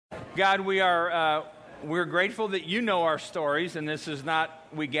God, we're grateful that you know our stories, and this is not,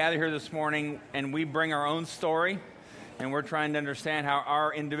 we gather here this morning and we bring our own story, and we're trying to understand how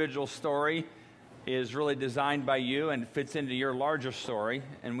our individual story is really designed by you and fits into your larger story,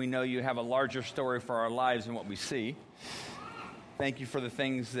 and we know you have a larger story for our lives than what we see. Thank you for the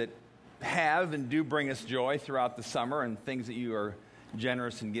things that have and do bring us joy throughout the summer and things that you are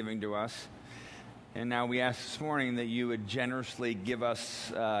generous in giving to us. And now we ask this morning that you would generously give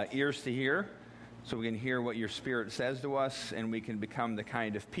us ears to hear so we can hear what your Spirit says to us and we can become the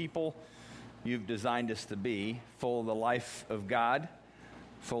kind of people you've designed us to be, full of the life of God,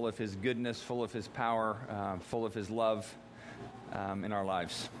 full of His goodness, full of His power, full of His love in our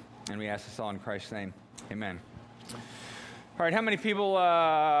lives. And we ask this all in Christ's name. Amen. All right, how many people,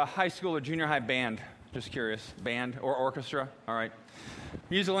 high school or junior high band? Just curious. Band or orchestra? All right.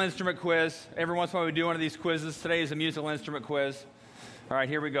 Musical instrument quiz. Every once in a while we do one of these quizzes. Today is a musical instrument quiz. All right,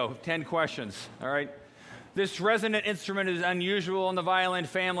 here we go. 10 questions. All right. This resonant instrument is unusual in the violin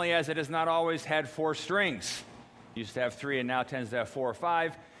family as it has not always had 4 strings. Used to have 3 and now tends to have 4 or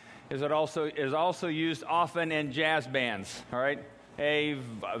 5. Is also used often in jazz bands. All right. A,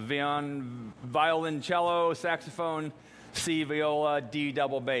 violoncello, saxophone, C, viola, D,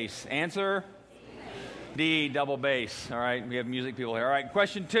 double bass. Answer? D, double bass. All right, we have music people here. All right,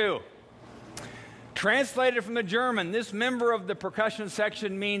 question 2. Translated from the German, this member of the percussion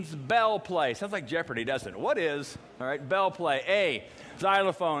section means bell play. Sounds like Jeopardy, doesn't it? What is? All right, bell play. A,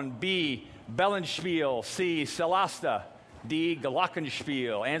 xylophone. B, Bellenspiel. C, Celesta. D,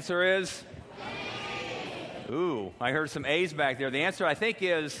 Glockenspiel. Answer is? Ooh, I heard some A's back there. The answer, I think,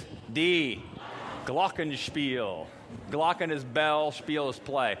 is D, Glockenspiel. Glocken is bell, spiel is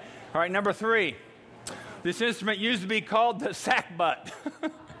play. All right, number 3. This instrument used to be called the sackbut.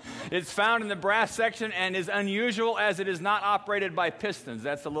 It's found in the brass section and is unusual as it is not operated by pistons.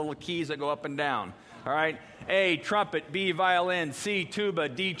 That's the little keys that go up and down. All right. A, trumpet. B, violin. C, tuba.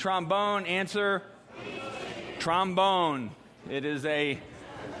 D, trombone. Answer? Trombone. It is a...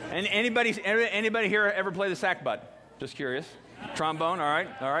 And anybody here ever play the sackbut? Just curious. Trombone. All right.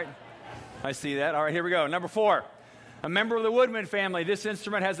 All right. I see that. All right, here we go. Number 4. A member of the woodwind family, this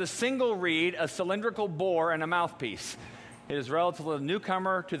instrument has a single reed, a cylindrical bore, and a mouthpiece. It is relatively a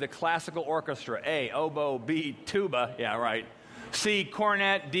newcomer to the classical orchestra. A, oboe. B, tuba. Yeah, right. C,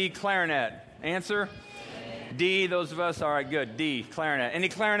 cornet. D, clarinet. Answer? D, those of us. All right, good. D, clarinet. Any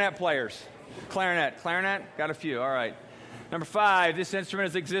clarinet players? Clarinet. Clarinet? Got a few. All right. Number 5, this instrument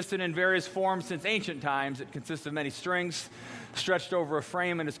has existed in various forms since ancient times. It consists of many strings stretched over a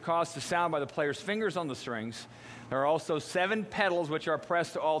frame and is caused to sound by the player's fingers on the strings. There are also 7 pedals which are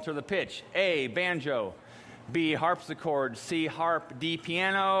pressed to alter the pitch. A, banjo. B, harpsichord. C, harp. D,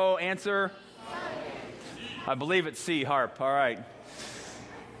 piano. Answer? I believe it's C, harp. All right.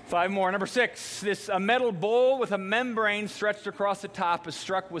 5 more. Number 6. A metal bowl with a membrane stretched across the top is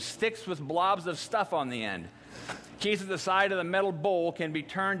struck with sticks with blobs of stuff on the end. Keys at the side of the metal bowl can be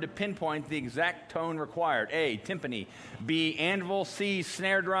turned to pinpoint the exact tone required. A, timpani. B, anvil. C,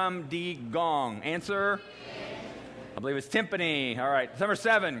 snare drum. D, gong. Answer? I believe it's timpani. All right. Number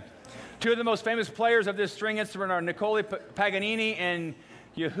 7. 2 of the most famous players of this string instrument are Niccolo Paganini and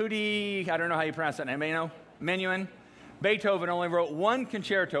Yehudi, I don't know how you pronounce that name, Menuhin. Beethoven only wrote 1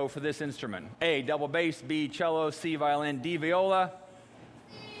 concerto for this instrument. A, double bass. B, cello. C, violin. D, viola.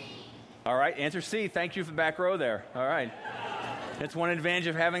 All right. Answer C. Thank you for the back row there. All right. That's one advantage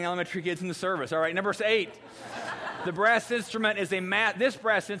of having elementary kids in the service. All right. Number 8. This brass instrument is a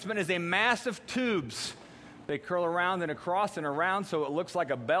mass of tubes. They curl around and across and around so it looks like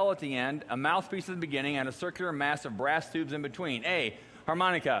a bell at the end, a mouthpiece at the beginning, and a circular mass of brass tubes in between. A,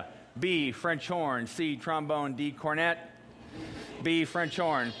 harmonica. B, French horn. C, trombone. D, cornet. B, French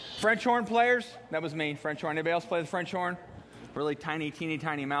horn. French horn players? That was me, French horn. Anybody else play the French horn? Really tiny, teeny,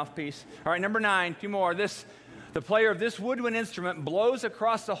 tiny mouthpiece. All right, number 9, 2 more. The player of this woodwind instrument blows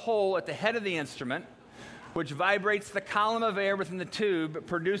across the hole at the head of the instrument, which vibrates the column of air within the tube,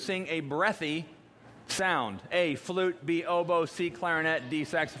 producing a breathy sound. A, flute. B, oboe. C, clarinet. D,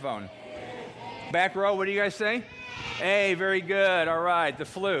 saxophone. Back row, what do you guys say? A, very good. All right, the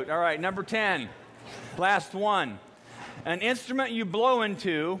flute. All right, number 10. Last one. An instrument you blow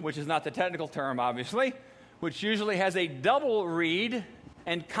into, which is not the technical term, obviously, which usually has a double reed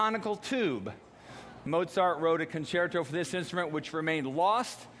and conical tube. Mozart wrote a concerto for this instrument, which remained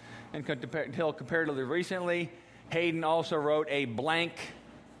lost until comparatively recently. Haydn also wrote a blank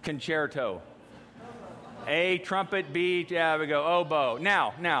concerto. A, trumpet. B, yeah, we go, oboe.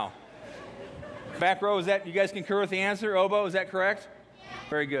 Now, back row, is that, you guys concur with the answer? Oboe, is that correct?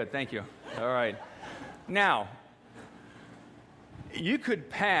 Very good, thank you. All right. Now, You could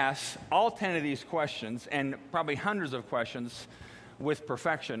pass all 10 of these questions and probably hundreds of questions with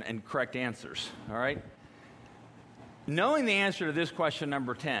perfection and correct answers, all right? Knowing the answer to this question,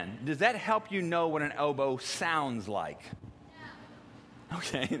 number 10, does that help you know what an oboe sounds like?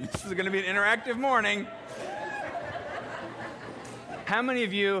 Okay, this is going to be an interactive morning. How many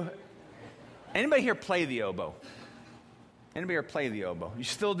of you, anybody here play the oboe? Anybody here play the oboe? You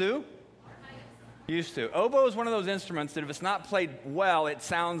still do? Used to. Oboe is one of those instruments that if it's not played well, it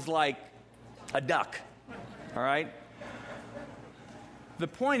sounds like a duck, all right? The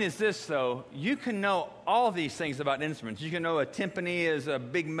point is this, though. You can know all these things about instruments. You can know a timpani is a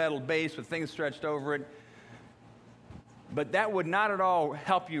big metal bass with things stretched over it. But that would not at all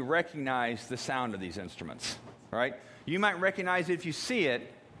help you recognize the sound of these instruments, right? You might recognize it if you see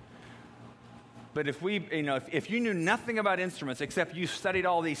it. But if you knew nothing about instruments except you studied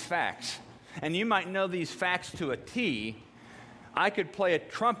all these facts, and you might know these facts to a T, I could play a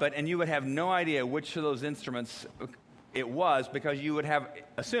trumpet and you would have no idea which of those instruments it was because you would have,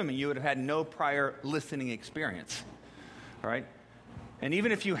 assuming you would have had no prior listening experience, all right? And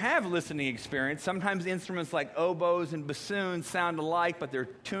even if you have listening experience, sometimes instruments like oboes and bassoons sound alike, but they're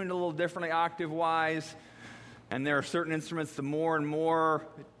tuned a little differently octave-wise. And there are certain instruments, the more and more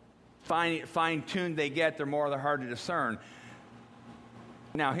fine-tuned they get, the more they're hard to discern.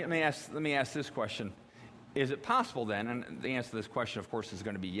 Now, let me ask this question. Is it possible then, and the answer to this question, of course, is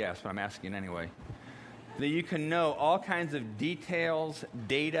going to be yes, but I'm asking it anyway, that you can know all kinds of details,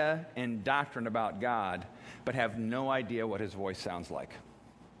 data, and doctrine about God, but have no idea what his voice sounds like?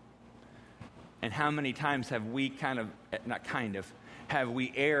 And how many times have we have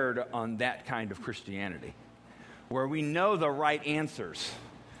we erred on that kind of Christianity? Where we know the right answers.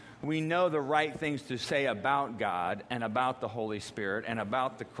 We know the right things to say about God and about the Holy Spirit and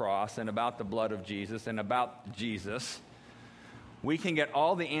about the cross and about the blood of Jesus and about Jesus. We can get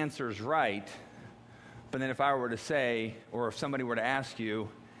all the answers right, but then if I were to say, or if somebody were to ask you,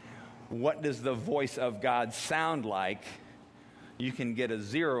 what does the voice of God sound like? You can get a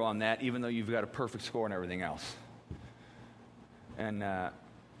 0 on that, even though you've got a perfect score and everything else. And I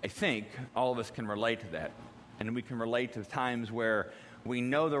think all of us can relate to that. And we can relate to times where we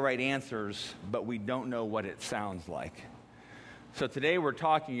know the right answers, but we don't know what it sounds like. So today we're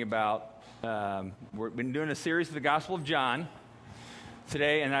talking about, we've been doing a series of the Gospel of John.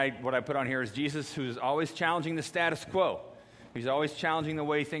 Today, and what I put on here is Jesus who's always challenging the status quo. He's always challenging the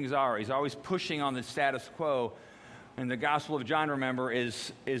way things are. He's always pushing on the status quo. And the Gospel of John, remember,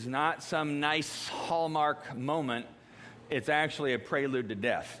 is not some nice hallmark moment. It's actually a prelude to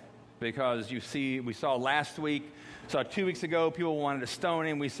death. Because we saw last week, 2 weeks ago, people wanted to stone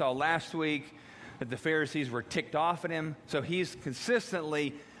him. We saw last week that the Pharisees were ticked off at him. So he's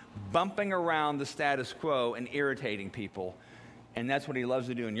consistently bumping around the status quo and irritating people. And that's what he loves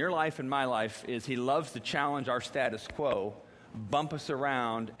to do in your life and my life, is he loves to challenge our status quo, bump us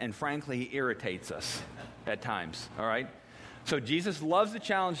around, and frankly, he irritates us at times, all right? So Jesus loves to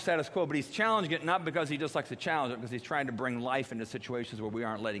challenge status quo, but he's challenging it not because he just likes to challenge it, because he's trying to bring life into situations where we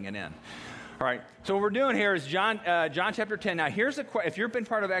aren't letting it in. All right, so what we're doing here is John chapter 10. Now, here's if you've been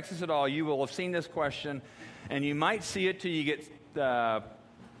part of Exodus at all, you will have seen this question, and you might see it till you get,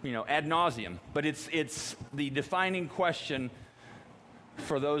 ad nauseum. But it's the defining question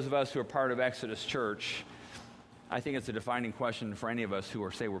for those of us who are part of Exodus Church. I think it's a defining question for any of us who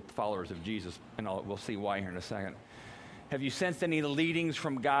we're followers of Jesus, and we'll see why here in a second. Have you sensed any leadings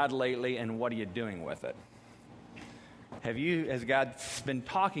from God lately, and what are you doing with it? Has God been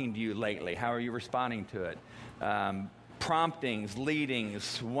talking to you lately? How are you responding to it? Promptings,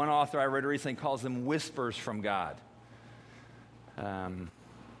 leadings. One author I read recently calls them whispers from God. And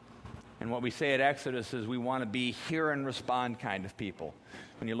what we say at Exodus is we want to be hear and respond kind of people.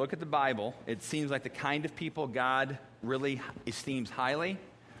 When you look at the Bible, it seems like the kind of people God really esteems highly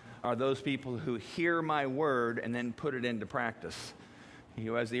are those people who hear my word and then put it into practice. He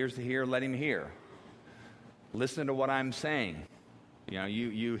who has the ears to hear, let him hear. Listen to what I'm saying.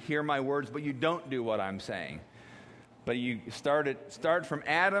 You hear my words, but you don't do what I'm saying. But you start from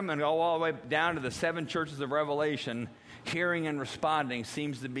Adam and go all the way down to the 7 churches of Revelation. Hearing and responding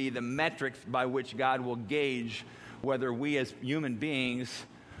seems to be the metric by which God will gauge whether we as human beings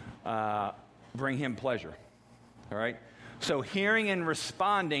bring him pleasure. All right? So hearing and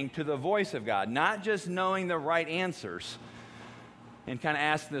responding to the voice of God, not just knowing the right answers, and kind of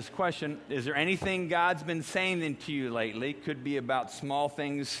asking this question, is there anything God's been saying to you lately? Could be about small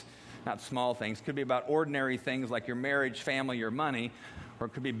things, not small things, could be about ordinary things like your marriage, family, your money, or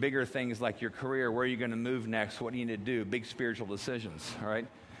it could be bigger things like your career, where are you going to move next, what do you need to do, big spiritual decisions, all right?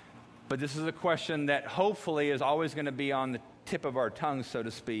 But this is a question that hopefully is always going to be on the tip of our tongues, so to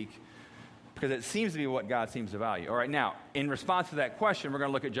speak, because it seems to be what God seems to value. All right, now, in response to that question, we're going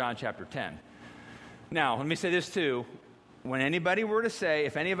to look at John chapter 10. Now, let me say this too. When anybody were to say,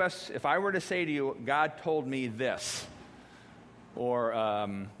 if I were to say to you, God told me this, or,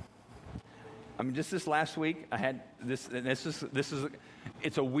 just this last week, I had this, and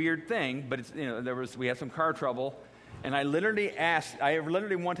it's a weird thing, but it's, we had some car trouble, and I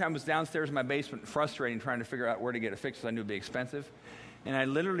literally one time was downstairs in my basement, frustrating, trying to figure out where to get it fixed, because I knew it would be expensive, and I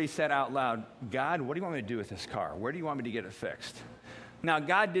literally said out loud, God, what do you want me to do with this car? Where do you want me to get it fixed? Now,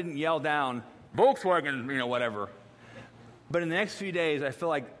 God didn't yell down, Volkswagen, whatever. But in the next few days, I feel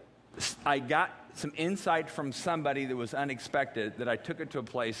like I got some insight from somebody that was unexpected, that I took it to a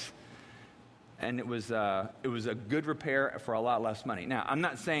place, and it was a good repair for a lot less money. Now, I'm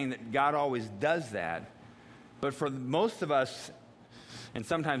not saying that God always does that, but for most of us, and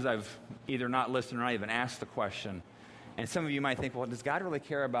sometimes I've either not listened or not even asked the question, and some of you might think, well, does God really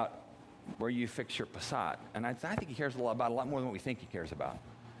care about where you fix your Passat? And I think he cares about a lot more than what we think he cares about.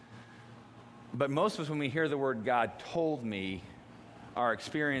 But most of us, when we hear the word God told me, our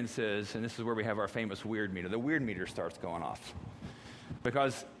experiences, and this is where we have our famous weird meter, the weird meter starts going off.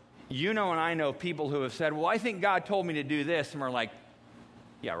 Because and I know people who have said, well, I think God told me to do this, and we're like,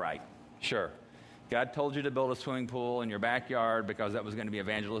 yeah, right, sure. God told you to build a swimming pool in your backyard because that was going to be an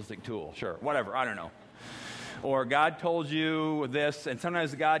evangelistic tool. Sure, whatever, I don't know. Or God told you this, and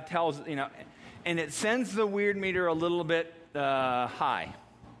sometimes God tells, and it sends the weird meter a little bit high.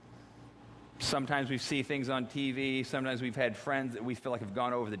 Sometimes we see things on TV. Sometimes we've had friends that we feel like have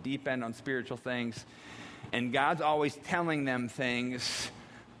gone over the deep end on spiritual things. And God's always telling them things,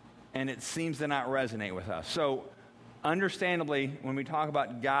 and it seems to not resonate with us. So, understandably, when we talk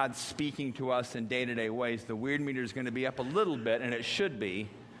about God speaking to us in day-to-day ways, the weird meter is going to be up a little bit, and it should be.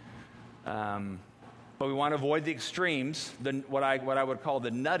 But we want to avoid the extremes, what I would call the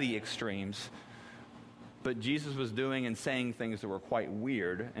nutty extremes. But Jesus was doing and saying things that were quite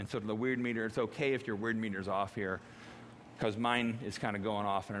weird. And so the weird meter, it's okay if your weird meter's off here, because mine is kind of going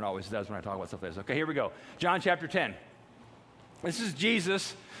off, and it always does when I talk about stuff like this. Okay, here we go. John chapter 10. This is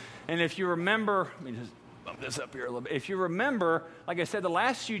Jesus. And if you remember, let me just bump this up here a little bit. If you remember, like I said, the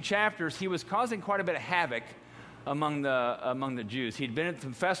last few chapters, he was causing quite a bit of havoc among the Jews. He'd been at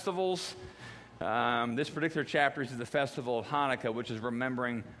some festivals. This particular chapter is the festival of Hanukkah, which is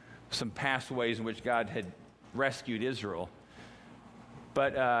remembering some past ways in which God had rescued Israel.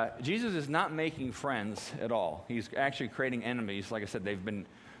 But Jesus is not making friends at all. He's actually creating enemies. Like I said,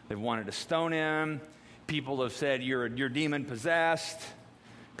 they've wanted to stone him. People have said, you're demon possessed.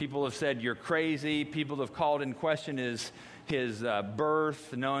 People have said, you're crazy. People have called in question his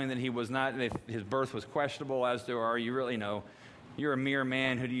birth, knowing that his birth was questionable, as to, are you really, you're a mere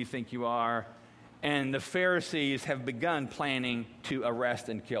man, who do you think you are? And the Pharisees have begun planning to arrest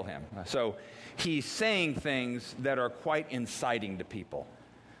and kill him. So he's saying things that are quite inciting to people.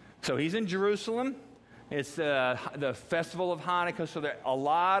 So he's in Jerusalem. It's the festival of Hanukkah, so that a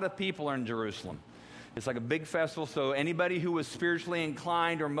lot of people are in Jerusalem. It's like a big festival, so anybody who was spiritually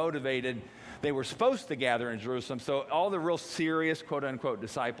inclined or motivated, they were supposed to gather in Jerusalem. So all the real serious, quote-unquote,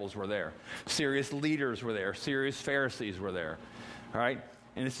 disciples were there. Serious leaders were there. Serious Pharisees were there. All right?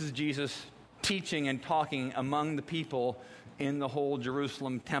 And this is Jesus teaching and talking among the people in the whole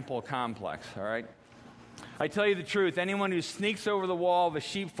Jerusalem temple complex, all right? I tell you the truth, anyone who sneaks over the wall of a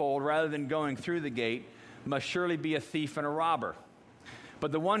sheepfold rather than going through the gate must surely be a thief and a robber.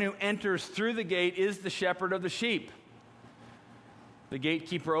 But the one who enters through the gate is the shepherd of the sheep. The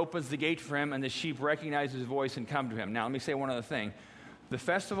gatekeeper opens the gate for him, and the sheep recognize his voice and come to him. Now, let me say one other thing. The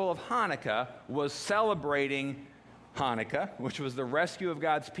festival of Hanukkah was celebrating Hanukkah, which was the rescue of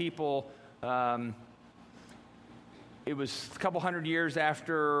God's people. It was a couple hundred years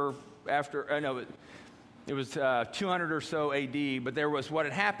after it was 200 or so AD, but what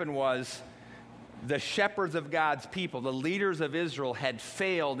had happened was the shepherds of God's people, the leaders of Israel, had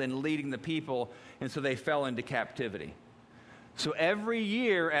failed in leading the people, and so they fell into captivity. So every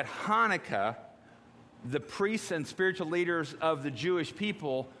year at Hanukkah, the priests and spiritual leaders of the Jewish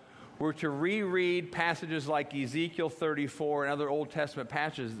people were to reread passages like Ezekiel 34 and other Old Testament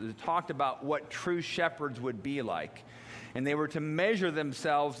passages that talked about what true shepherds would be like. And they were to measure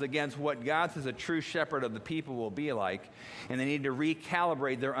themselves against what God says a true shepherd of the people will be like. And they needed to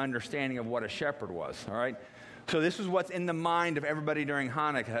recalibrate their understanding of what a shepherd was, all right? So this is what's in the mind of everybody during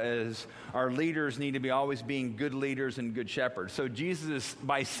Hanukkah, is our leaders need to be always being good leaders and good shepherds. So Jesus,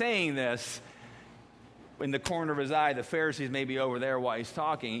 by saying this, in the corner of his eye, the Pharisees may be over there while he's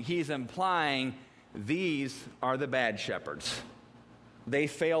talking, he's implying these are the bad shepherds. They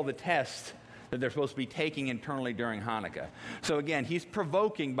fail the test that they're supposed to be taking internally during Hanukkah. So again, he's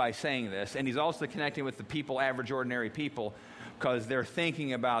provoking by saying this, and he's also connecting with the people, average, ordinary people, because they're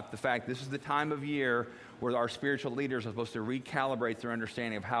thinking about the fact this is the time of year where our spiritual leaders are supposed to recalibrate their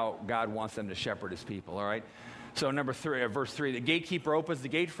understanding of how God wants them to shepherd his people, all right? So verse 3, the gatekeeper opens the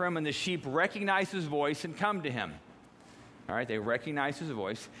gate for him, and the sheep recognize his voice and come to him. All right, they recognize his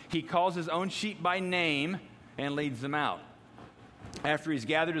voice. He calls his own sheep by name and leads them out. After he's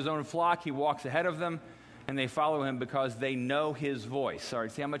gathered his own flock, he walks ahead of them, and they follow him because they know his voice. All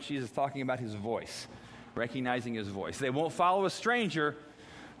right, see how much Jesus is talking about his voice, recognizing his voice. They won't follow a stranger.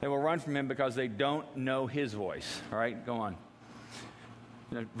 They will run from him because they don't know his voice. All right, go on.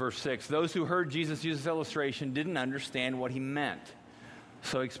 Verse 6, those who heard Jesus use this illustration didn't understand what he meant.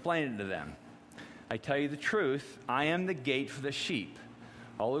 So he explained it to them. I tell you the truth, I am the gate for the sheep.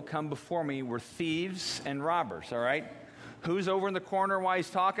 All who come before me were thieves and robbers, all right? Who's over in the corner while he's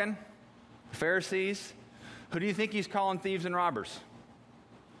talking? The Pharisees. Who do you think he's calling thieves and robbers?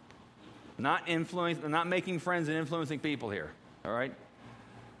 Not making friends and influencing people here, all right?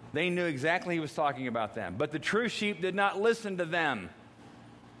 They knew exactly he was talking about them. But the true sheep did not listen to them.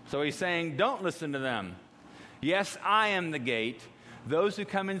 So he's saying, don't listen to them. Yes, I am the gate. Those who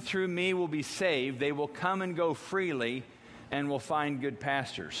come in through me will be saved. They will come and go freely and will find good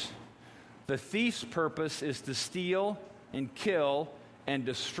pastures. The thief's purpose is to steal and kill and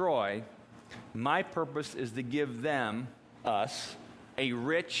destroy. My purpose is to give them, us, a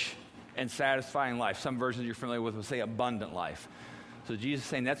rich and satisfying life. Some versions you're familiar with will say abundant life. So Jesus is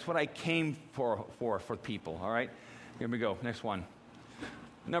saying that's what I came for people, all right? Here we go, next one.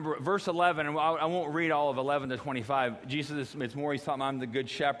 Verse 11, and I won't read all of 11 to 25. Jesus, it's more he's talking about I'm the good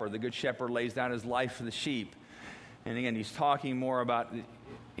shepherd. The good shepherd lays down his life for the sheep. And again, he's talking more about,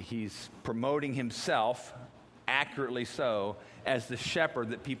 he's promoting himself, accurately so, as the shepherd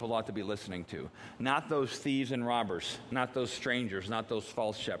that people ought to be listening to. Not those thieves and robbers, not those strangers, not those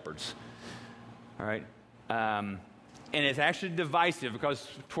false shepherds. All right? And it's actually divisive because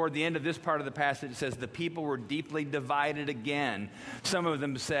toward the end of this part of the passage, it says the people were deeply divided again. Some of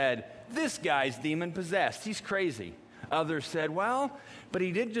them said, this guy's demon-possessed. He's crazy. Others said, well, but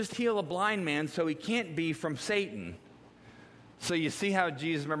he did just heal a blind man, so he can't be from Satan. So you see how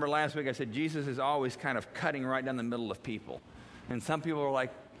Jesus, remember last week I said Jesus is always kind of cutting right down the middle of people. And some people are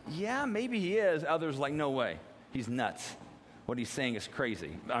like, yeah, maybe he is. Others like, no way. He's nuts. What he's saying is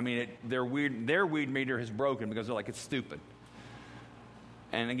crazy. I mean, their weed meter has broken because they're like, it's stupid.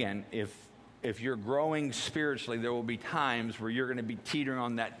 And again, if you're growing spiritually, there will be times where you're going to be teetering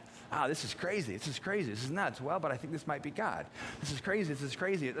on that, this is crazy, this is nuts. Well, but I think this might be God. This is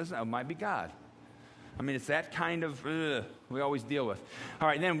crazy, it might be God. I mean, it's that kind of, we always deal with. All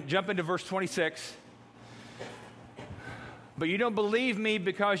right, then jump into verse 26. But you don't believe me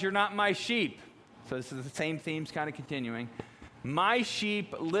because you're not my sheep. So this is the same themes kind of continuing. My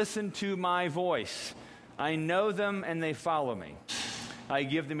sheep listen to my voice. I know them and they follow me. I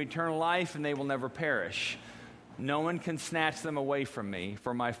give them eternal life and they will never perish. No one can snatch them away from me,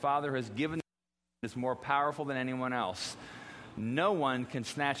 for my Father has given them is more powerful than anyone else. No one can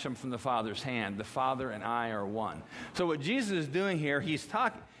snatch them from the Father's hand. The Father and I are one. So what Jesus is doing here, he's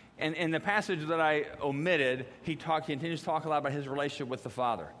talking, and in the passage that I omitted, he continues to talk a lot about his relationship with the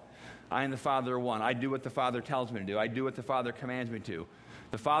Father. I and the Father are one. I do what the Father tells me to do. I do what the Father commands me to.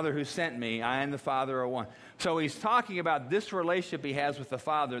 The Father who sent me, I and the Father are one. So he's talking about this relationship he has with the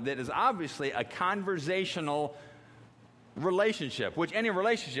Father that is obviously a conversational relationship, which any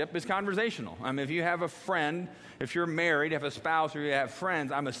relationship is conversational. I mean, if you have a friend, if you're married, have a spouse, or you have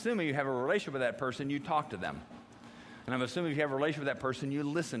friends, I'm assuming you have a relationship with that person, you talk to them. And I'm assuming if you have a relationship with that person, you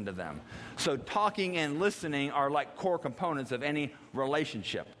listen to them. So talking and listening are like core components of any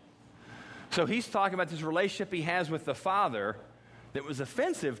relationship. So he's talking about this relationship he has with the Father that was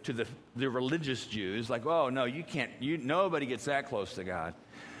offensive to the religious Jews. Like, oh, no, you can't, nobody gets that close to God.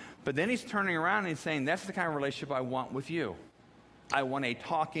 But then he's turning around and he's saying, that's the kind of relationship I want with you. I want a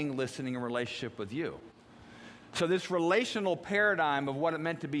talking, listening relationship with you. So this relational paradigm of what it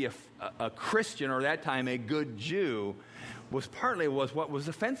meant to be a Christian, or at that time a good Jew, was what was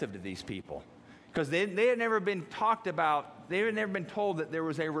offensive to these people. Because they had never been talked about, they had never been told that there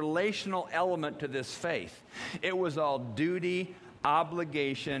was a relational element to this faith. It was all duty,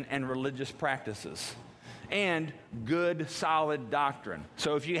 obligation, and religious practices. And good, solid doctrine.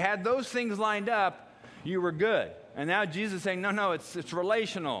 So if you had those things lined up, you were good. And now Jesus is saying, no, it's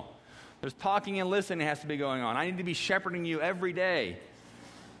relational. There's talking and listening has to be going on. I need to be shepherding you every day.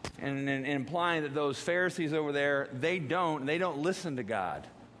 And implying that those Pharisees over there, they don't listen to God.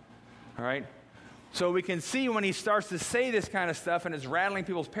 All right? So we can see when he starts to say this kind of stuff and is rattling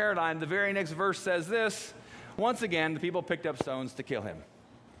people's paradigm, the very next verse says this, once again, the people picked up stones to kill him.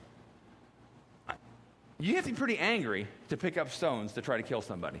 You have to be pretty angry to pick up stones to try to kill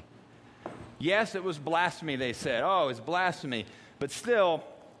somebody. Yes, it was blasphemy, they said. Oh, it's blasphemy. But still,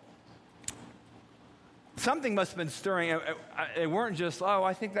 something must have been stirring. They weren't just, oh,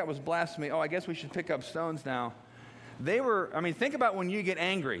 I think that was blasphemy. Oh, I guess we should pick up stones now. Think about when you get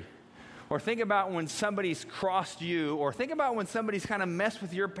angry. Or think about when somebody's crossed you, or think about when somebody's kind of messed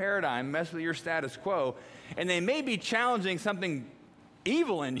with your paradigm, messed with your status quo, and they may be challenging something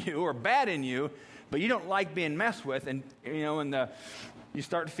evil in you or bad in you, but you don't like being messed with, and you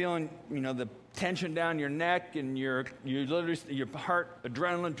start feeling the tension down your neck and your heart,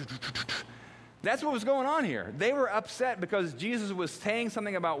 adrenaline. That's what was going on here. They were upset because Jesus was saying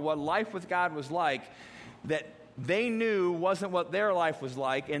something about what life with God was like that they knew wasn't what their life was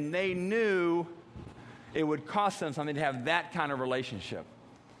like, and they knew it would cost them something to have that kind of relationship.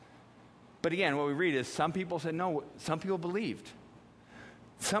 But again, what we read is some people said no, some people believed.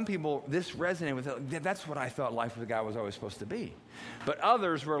 Some people, this resonated with them. That's what I thought life with God was always supposed to be. But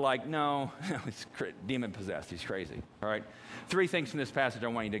others were like, no, he's demon-possessed. He's crazy. All right? 3 things from this passage I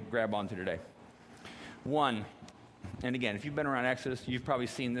want you to grab onto today. 1, and again, if you've been around Exodus, you've probably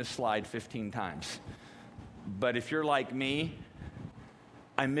seen this slide 15 times. But if you're like me,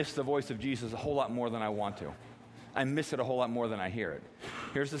 I miss the voice of Jesus a whole lot more than I want to. I miss it a whole lot more than I hear it.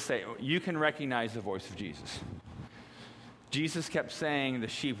 Here's the say, you can recognize the voice of Jesus. Jesus kept saying, the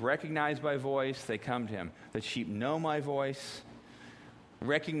sheep recognize my voice, they come to him. The sheep know my voice.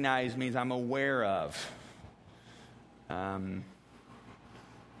 Recognize means I'm aware of. I'm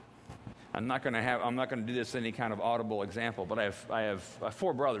not going to do this in any kind of audible example, but I have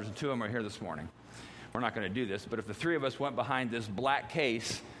 4 brothers, and 2 of them are here this morning. We're not going to do this, but if the 3 of us went behind this black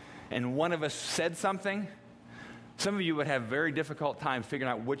case and one of us said something, some of you would have very difficult time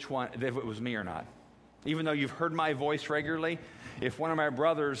figuring out which one, if it was me or not. Even though you've heard my voice regularly, if one of my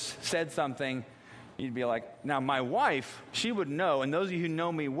brothers said something, you'd be like, now my wife, she would know, and those of you who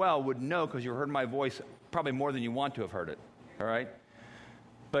know me well would know because you heard my voice probably more than you want to have heard it, all right?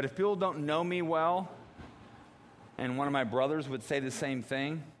 But if people don't know me well, and one of my brothers would say the same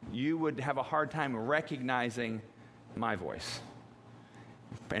thing, you would have a hard time recognizing my voice.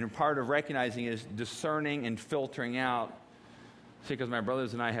 And part of recognizing is discerning and filtering out. See, because my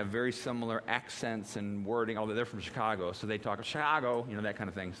brothers and I have very similar accents and wording, although they're from Chicago, so they talk Chicago, that kind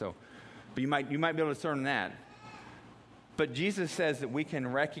of thing. So, but you might be able to discern that. But Jesus says that we can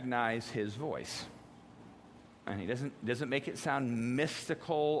recognize his voice. And he doesn't make it sound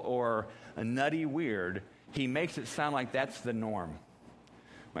mystical or nutty weird. He makes it sound like that's the norm.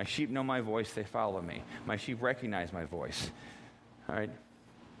 My sheep know my voice, they follow me. My sheep recognize my voice. All right?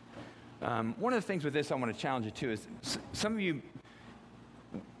 One of the things with this I want to challenge you to is some of you,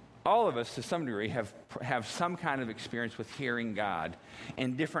 all of us to some degree, have some kind of experience with hearing God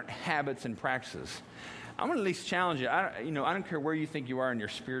and different habits and practices. I'm going to at least challenge you. I don't care where you think you are in your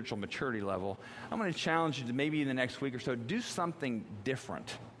spiritual maturity level. I'm going to challenge you to maybe in the next week or so, do something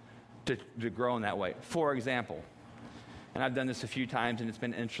different to grow in that way. For example, and I've done this a few times, and it's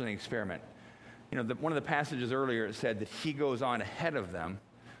been an interesting experiment. One of the passages earlier, it said that he goes on ahead of them,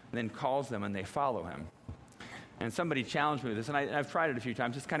 and then calls them, and they follow him. And somebody challenged me with this, and I've tried it a few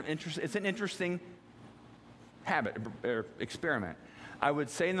times. It's kind of interesting. It's an interesting habit or experiment. I would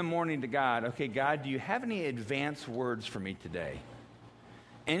say in the morning to God, okay, God, do you have any advance words for me today?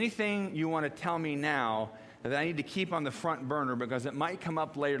 Anything you want to tell me now that I need to keep on the front burner because it might come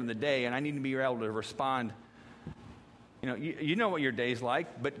up later in the day and I need to be able to respond. You know what your day's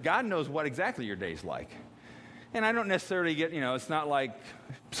like, but God knows what exactly your day's like. And I don't necessarily get, it's not like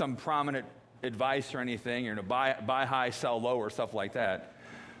some prominent advice or anything, buy high, sell low or stuff like that.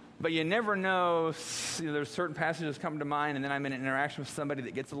 But you never know, there's certain passages come to mind, and then I'm in an interaction with somebody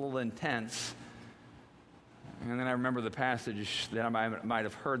that gets a little intense. And then I remember the passage that I might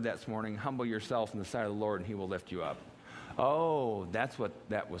have heard that morning, humble yourself in the sight of the Lord and he will lift you up. Oh, that's what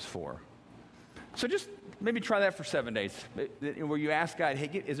that was for. So just maybe try that for 7 days, where you ask God,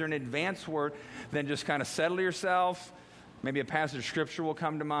 hey, is there an advance word? Then just kind of settle yourself. Maybe a passage of scripture will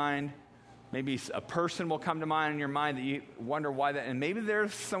come to mind. Maybe a person will come to mind in your mind that you wonder why that, and maybe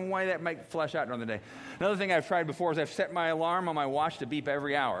there's some way that might flesh out during the day. Another thing I've tried before is I've set my alarm on my watch to beep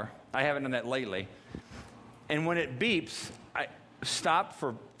every hour. I haven't done that lately. And when it beeps, I stop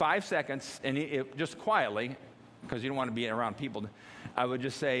for 5 seconds, and it just quietly, because you don't want to be around people, I would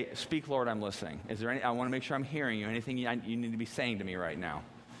just say, speak, Lord, I'm listening. I want to make sure I'm hearing you. Anything you need to be saying to me right now.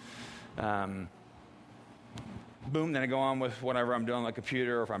 boom, then I go on with whatever I'm doing on the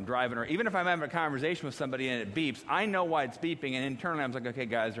computer, or if I'm driving, or even if I'm having a conversation with somebody and it beeps, I know why it's beeping, and internally I'm like, okay,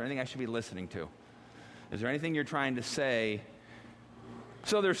 guys, is there anything I should be listening to? Is there anything you're trying to say?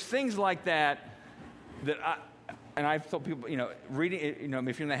 So there's things like that I've told people, reading,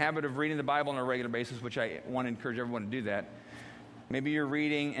 if you're in the habit of reading the Bible on a regular basis, which I want to encourage everyone to do that, maybe you're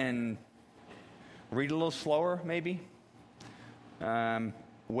reading and read a little slower, maybe.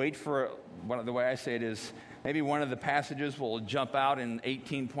 Wait for, the way I say it is, maybe one of the passages will jump out in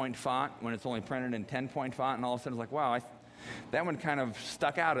 18-point font when it's only printed in 10-point font, and all of a sudden it's like, wow, that one kind of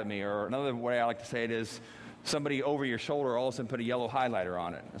stuck out at me. Or another way I like to say it is, somebody over your shoulder all of a sudden put a yellow highlighter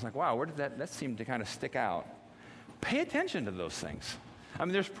on it. It's like, wow, where did that seem to kind of stick out? Pay attention to those things. I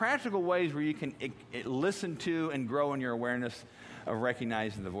mean, there's practical ways where you can listen to and grow in your awareness of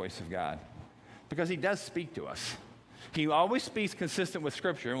recognizing the voice of God. Because he does speak to us. He always speaks consistent with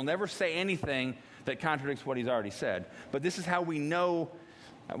Scripture, and will never say anything that contradicts what he's already said. But this is how we know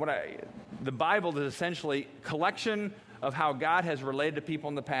the Bible is essentially a collection of how God has related to people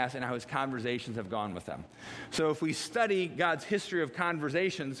in the past and how his conversations have gone with them. So if we study God's history of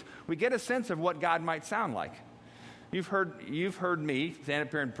conversations, we get a sense of what God might sound like. You've heard me stand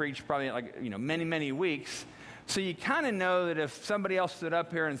up here and preach probably many, many weeks. So you kind of know that if somebody else stood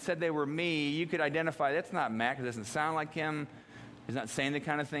up here and said they were me, you could identify that's not Matt because it doesn't sound like him. He's not saying the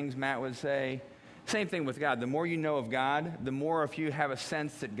kind of things Matt would say. Same thing with God. The more you know of God, the more if you have a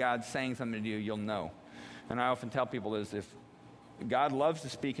sense that God's saying something to you, you'll know. And I often tell people is if God loves to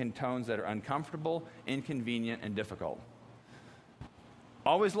speak in tones that are uncomfortable, inconvenient, and difficult.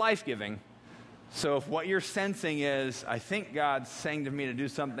 Always life-giving. So if what you're sensing is, I think God's saying to me to do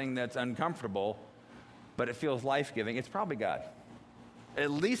something that's uncomfortable, but it feels life-giving, it's probably God.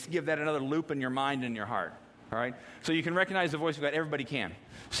 At least give that another loop in your mind and your heart. All right? So you can recognize the voice of God. Everybody can.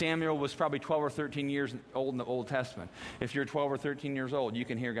 Samuel was probably 12 or 13 years old in the Old Testament. If you're 12 or 13 years old, you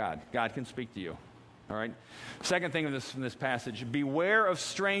can hear God. God can speak to you. All right? Second thing from this passage, beware of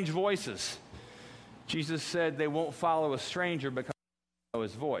strange voices. Jesus said they won't follow a stranger because they know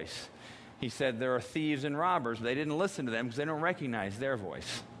his voice. He said there are thieves and robbers, but they didn't listen to them because they don't recognize their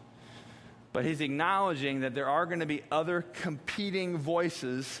voice. But he's acknowledging that there are going to be other competing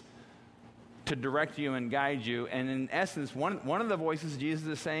voices to direct you and guide you. And in essence, one of the voices Jesus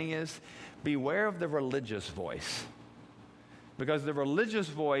is saying is, beware of the religious voice. Because the religious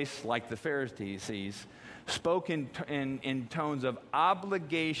voice, like the Pharisees, spoke in tones of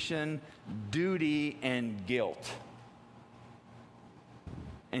obligation, duty, and guilt.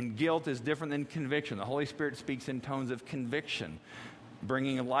 And guilt is different than conviction. The Holy Spirit speaks in tones of conviction,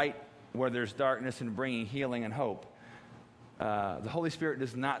 bringing light where there's darkness and bringing healing and hope. The Holy Spirit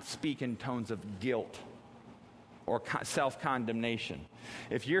does not speak in tones of guilt or self-condemnation.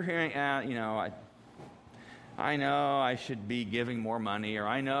 If you're hearing, I know I should be giving more money, or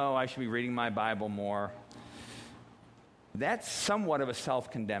I know I should be reading my Bible more, that's somewhat of a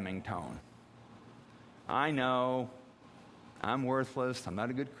self-condemning tone. I know I'm worthless, I'm not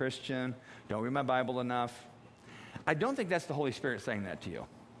a good Christian, don't read my Bible enough. I don't think that's the Holy Spirit saying that to you.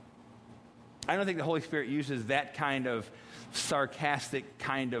 I don't think the Holy Spirit uses that kind of sarcastic,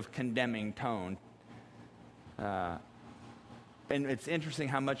 kind of condemning tone. And it's interesting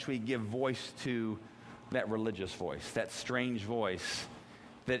how much we give voice to that religious voice, that strange voice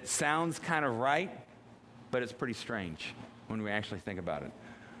that sounds kind of right, but it's pretty strange when we actually think about it.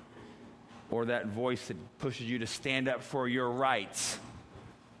 Or that voice that pushes you to stand up for your rights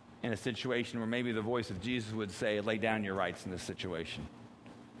in a situation where maybe the voice of Jesus would say, lay down your rights in this situation.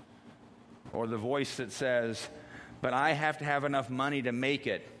 Or the voice that says, but I have to have enough money to make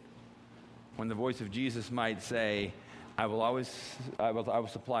it, when the voice of Jesus might say, I will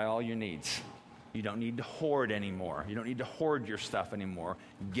supply all your needs. You don't need to hoard anymore. You don't need to hoard your stuff anymore.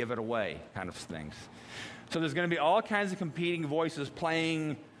 Give it away, kind of things. So there's going to be all kinds of competing voices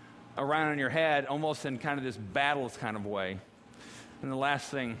playing around in your head, almost in kind of this battles kind of way. And the last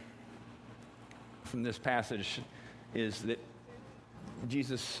thing from this passage is that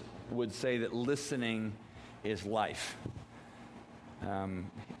Jesus would say that listening is life.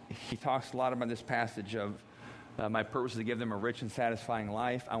 He talks a lot about this passage of my purpose is to give them a rich and satisfying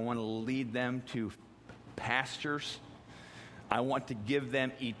life. I want to lead them to pastures. I want to give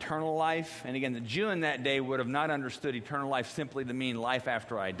them eternal life. And again, the Jew in that day would have not understood eternal life simply to mean life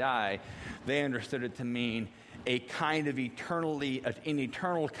after I die. They understood it to mean an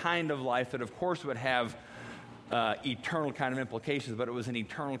eternal kind of life that, of course, would have eternal kind of implications, but it was an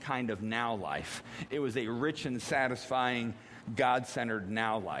eternal kind of now life. It was a rich and satisfying, God-centered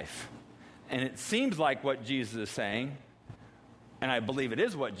now life. And it seems like what Jesus is saying, and I believe it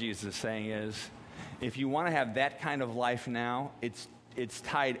is what Jesus is saying, is If you want to have that kind of life now, it's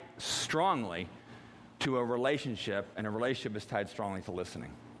tied strongly to a relationship, and a relationship is tied strongly to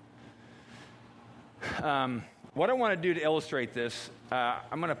listening. What I want to do to illustrate this,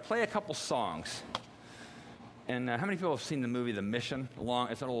 I'm going to play a couple songs. And how many people have seen the movie The Mission?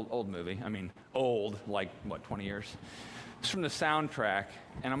 It's an old movie. I mean, old, like, 20 years? It's from the soundtrack,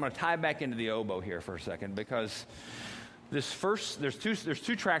 and I'm going to tie back into the oboe here for a second, because there's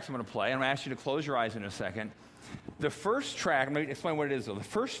two tracks I'm going to play, and I'm going to ask you to close your eyes in a second. The first track, I'm going to explain what it is, though. The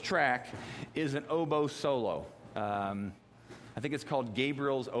first track is an oboe solo. I think it's called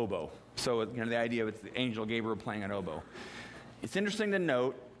Gabriel's Oboe. So, the idea of it's the angel Gabriel playing an oboe. It's interesting to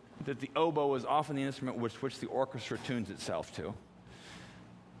note that the oboe is often the instrument which the orchestra tunes itself to.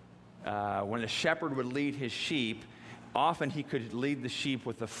 When the shepherd would lead his sheep, often he could lead the sheep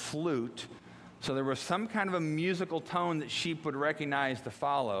with a flute. So there was some kind of a musical tone that sheep would recognize to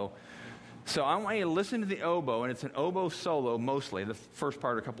follow. So I want you to listen to the oboe, and it's an oboe solo mostly. The first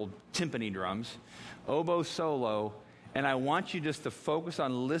part, a couple timpani drums. Oboe solo. And I want you just to focus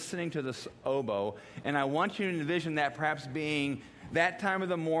on listening to this oboe. And I want you to envision that perhaps being that time of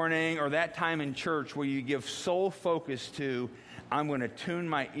the morning or that time in church where you give sole focus to, I'm going to tune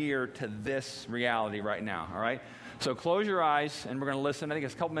my ear to this reality right now, all right? So close your eyes, and we're going to listen. I think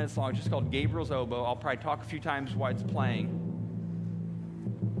it's a couple minutes long. It's just called Gabriel's Oboe. I'll probably talk a few times while it's playing.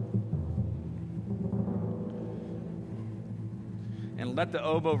 And let the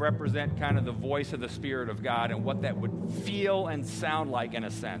oboe represent kind of the voice of the Spirit of God and what that would feel and sound like in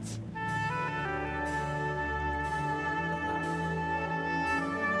a sense.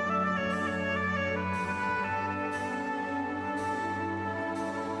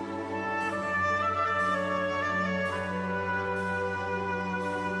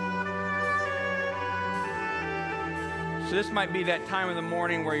 So this might be that time of the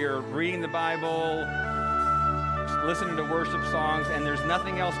morning where you're reading the Bible, listening to worship songs, and there's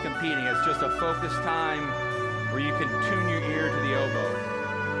nothing else competing. It's just a focused time where you can tune your ear to the oboe.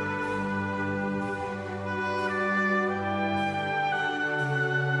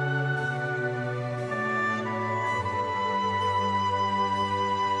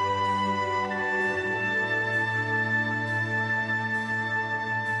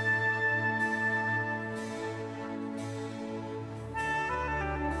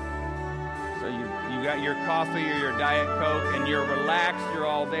 You got your coffee or your Diet Coke, and you're relaxed, you're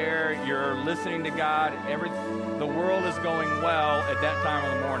all there, you're listening to God. The world is going well at that time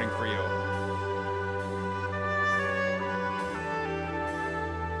of the morning for you.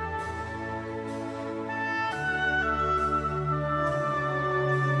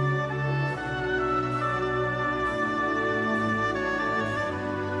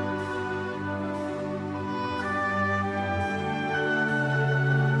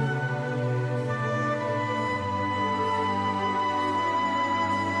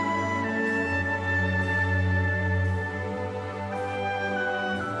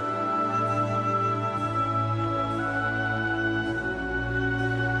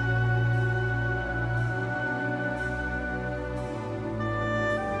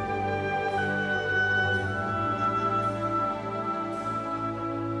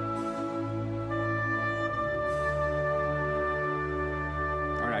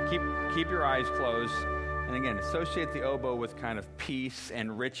 Keep your eyes closed. And again, associate the oboe with kind of peace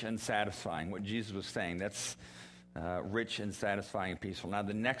and rich and satisfying, what Jesus was saying. That's rich and satisfying and peaceful. Now,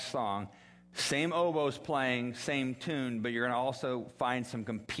 the next song, same oboes playing, same tune, but you're going to also find some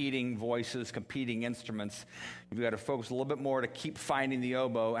competing voices, competing instruments. You've got to focus a little bit more to keep finding the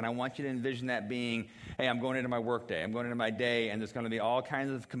oboe, and I want you to envision that being, hey, I'm going into my work day, I'm going into my day, and there's going to be all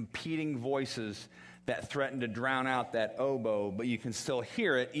kinds of competing voices that threaten to drown out that oboe, but you can still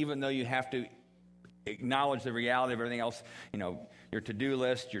hear it, even though you have to acknowledge the reality of everything else, your to-do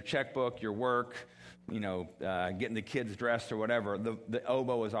list, your checkbook, your work, getting the kids dressed or whatever. The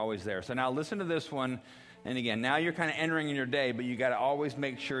oboe is always there. So now listen to this one, and again, now you're kind of entering in your day, but you got to always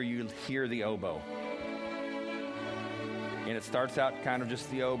make sure you hear the oboe. And it starts out kind of just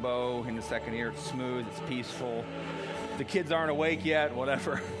the oboe. In the second ear, it's smooth, it's peaceful. The kids aren't awake yet,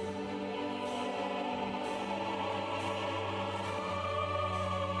 whatever.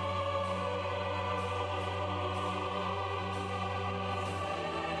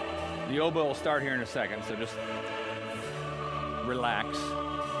 The oboe will start here in a second, so just relax.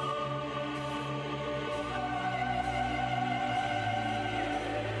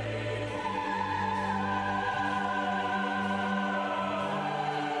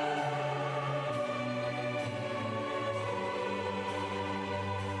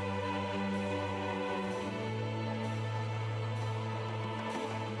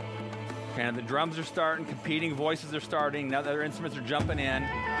 And the drums are starting, competing voices are starting, now the other instruments are jumping in.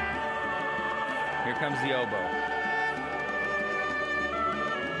 Here comes the oboe.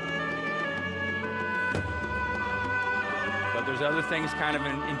 But there's other things kind of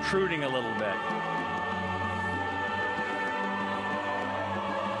intruding a little bit.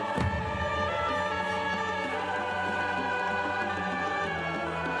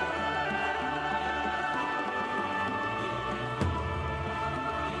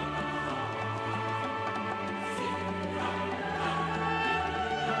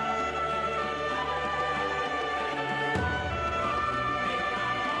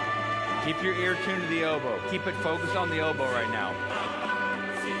 Keep your ear tuned to the oboe. Keep it focused on the oboe right now.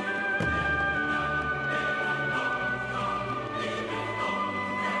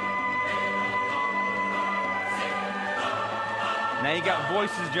 Now you got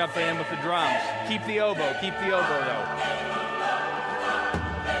voices jumping in with the drums. Keep the oboe though.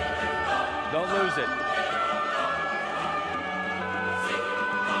 Don't lose it.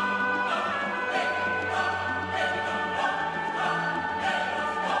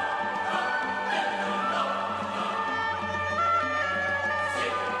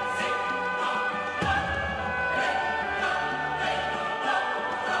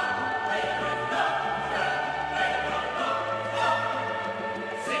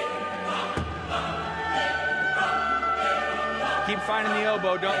 Keep finding the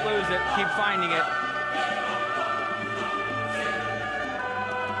oboe. Don't lose it. Keep finding it.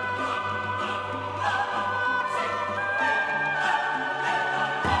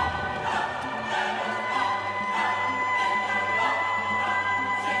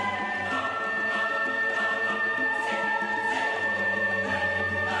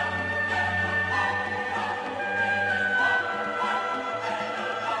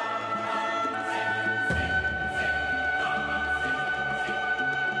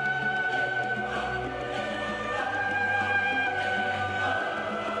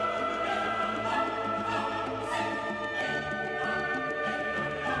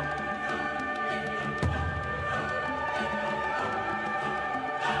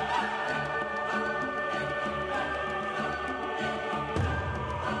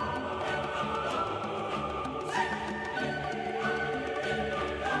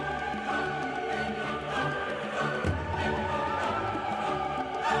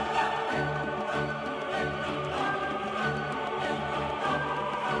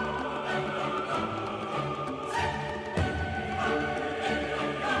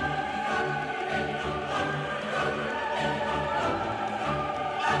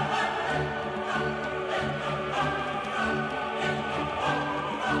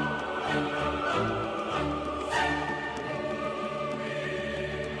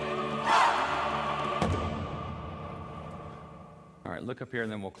 Look up here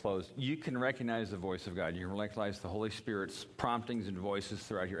and then we'll close. You can recognize the voice of God. You can recognize the Holy Spirit's promptings and voices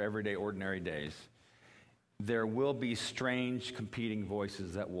throughout your everyday, ordinary days. There will be strange competing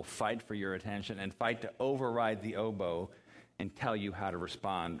voices that will fight for your attention and fight to override the oboe and tell you how to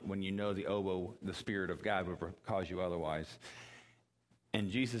respond when you know the oboe, the Spirit of God, would cause you otherwise.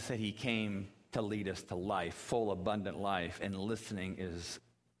 And Jesus said he came to lead us to life, full, abundant life, and listening is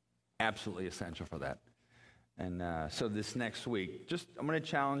absolutely essential for that. And so this next week, I'm going to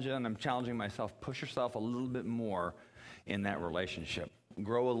challenge you, and I'm challenging myself, push yourself a little bit more in that relationship.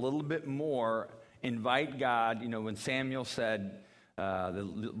 Grow a little bit more. Invite God. You know, when Samuel said,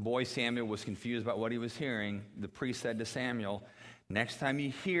 the boy Samuel was confused about what he was hearing, the priest said to Samuel, next time you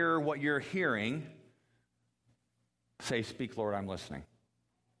hear what you're hearing, say, "Speak, Lord, I'm listening."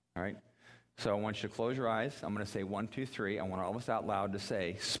 All right? So I want you to close your eyes. I'm going to say 1, 2, 3. I want all of us out loud to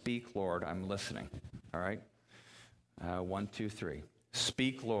say, "Speak, Lord, I'm listening." All right? 1, 2, 3.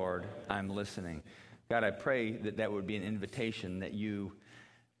 Speak, Lord, I'm listening. God, I pray that would be an invitation that you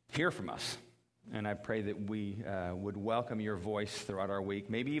hear from us. And I pray that we would welcome your voice throughout our week.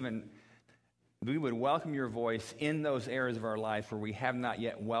 Maybe even we would welcome your voice in those areas of our life where we have not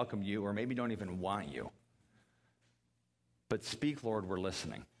yet welcomed you or maybe don't even want you. But speak, Lord, we're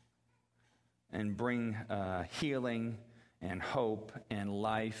listening. And bring healing and hope and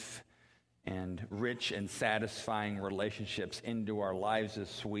life and rich and satisfying relationships into our lives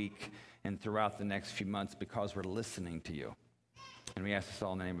this week and throughout the next few months because we're listening to you. And we ask this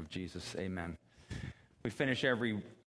all in the name of Jesus. Amen. We finish every